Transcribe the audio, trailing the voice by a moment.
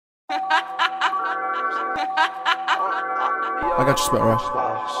I got you spit right.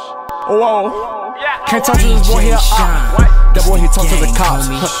 Oh, whoa. Can't talk to this boy here. That boy, he talk to the cops.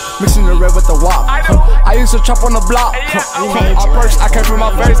 Mixing the red with the wop. I used to chop on the block. I perks, I came from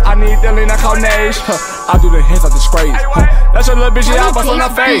my face. I need the lean, I call Naysh. I do the hits, I disgrace. That's your little bitch, I bust on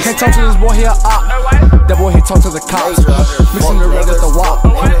her face. Can't talk to this boy here. That boy, he talk to the cops. Mixing the red with the wop.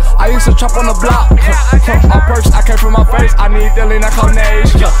 I used to chop on the block. I perks, I came from my face. I need the lean, I call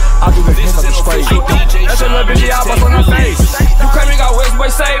Naysh. I do the hits, I disgrace. That's your little bitch, I bust on her face. You claim you got ways, boy,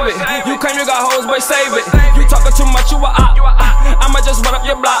 save it. You claim you got hoes, boy, save it. You talking too much, you a op. I'ma just run up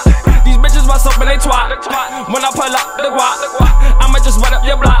your block. These bitches bust up and they twat. When I pull up the guap, I'ma just run up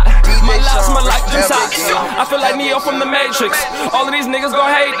your block. My lips smell like them socks. I feel like Neo from the Matrix. All of these niggas gon'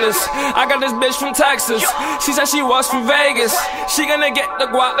 hate this. I got this bitch from Texas. She said she was from Vegas. She gonna get the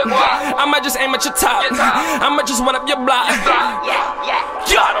guap. I'ma just aim at your top. I'ma just run up your block.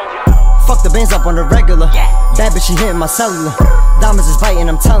 Fuck the bands up on the regular. Bad bitch, she hitting my cellular. Diamonds is biting,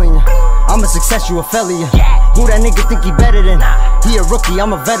 I'm telling you. I'm a success, you a failure. Who that nigga think he better than? He a rookie,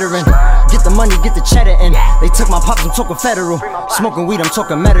 I'm a veteran. Get the money, get the cheddar in. They took my pops, I'm talking federal. Smoking weed, I'm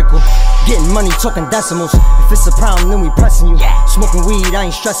talking medical. Getting money, talking decimals. If it's a problem, then we pressing you. Smoking weed, I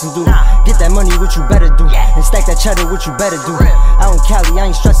ain't stressing, dude. Get that money, what you better do. And stack that cheddar, what you better do. Out in Cali,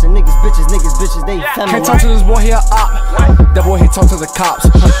 I ain't stressing. Niggas, bitches, they feminine. Can't talk to this boy here, that boy, he talk to the cops.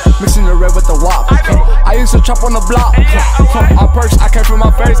 Mixing the red with the wop. I used to chop on the block. I perks, I came from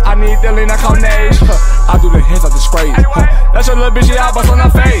my face. I need the lean, I call Naysh. I do the hits, I disgrace. That's your little bitch, I bust on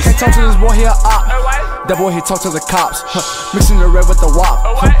her face. Can't talk to this boy here, that boy, he talk to the cops. Mixing the red with the wop.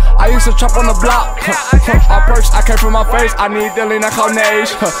 I used to chop on the block. I perks, I came from my face. I need the lean, I call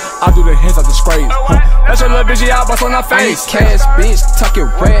Naysh. I do the hits, I disgrace. That's your little bitch, I bust on her face. Cash, bitch, talking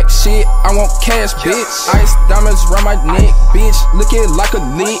rack shit. I want cash, bitch. Ice diamonds round my neck, bitch. Look it like a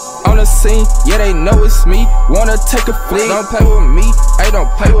lick. On the scene, yeah, they know it's me. Wanna take a flick? Don't play with me, hey, don't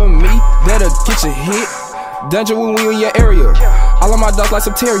play with me. That'll get you hit. Dungeon when we in your area. All of my dogs like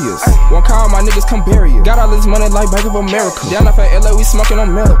some terriers. Won't call my niggas come bury you. Got all this money like Bank of America. Down off at LA, we smoking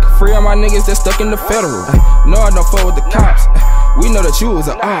on milk. Free all my niggas that stuck in the federal. No, I don't fuck with the cops. We know that you was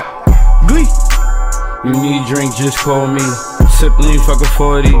a op. Glee. You need drink, just call me. Sip lean, fuck a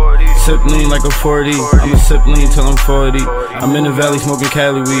 40. Sip lean like a 40. I'ma sip lean till I'm 40. I'm in the valley smoking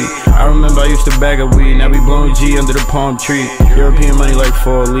Cali weed. I remember I used to bag of weed. Now we blowing G under the palm tree. European money like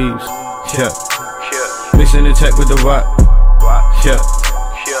 4 leaves. Yeah. Mixing the tech with the wop. Yeah.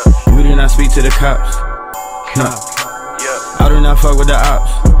 We do not speak to the cops. Nah. I do not fuck with the ops.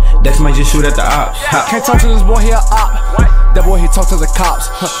 Dex might just shoot at the ops. Can't talk to this boy here, that boy, he talk to the cops.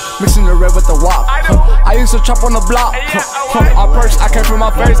 Mixing the red with the wop. I used to chop on the block. I perks, I came from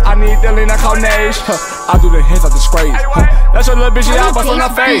my face. I need the lean, I call Naysh. I do the hits, I disgrace. That's your little bitch, I bust on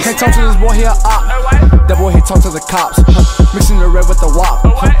her face. Can't talk to this boy here, that boy, he talk to the cops. Mixing the red with the wop.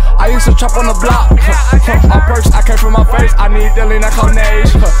 I used to chop on the block. I perks, I came from my face. I need the lean, I call Naysh.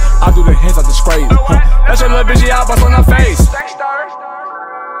 I do the hits, I disgrace. That's your little bitch, I bust on her face.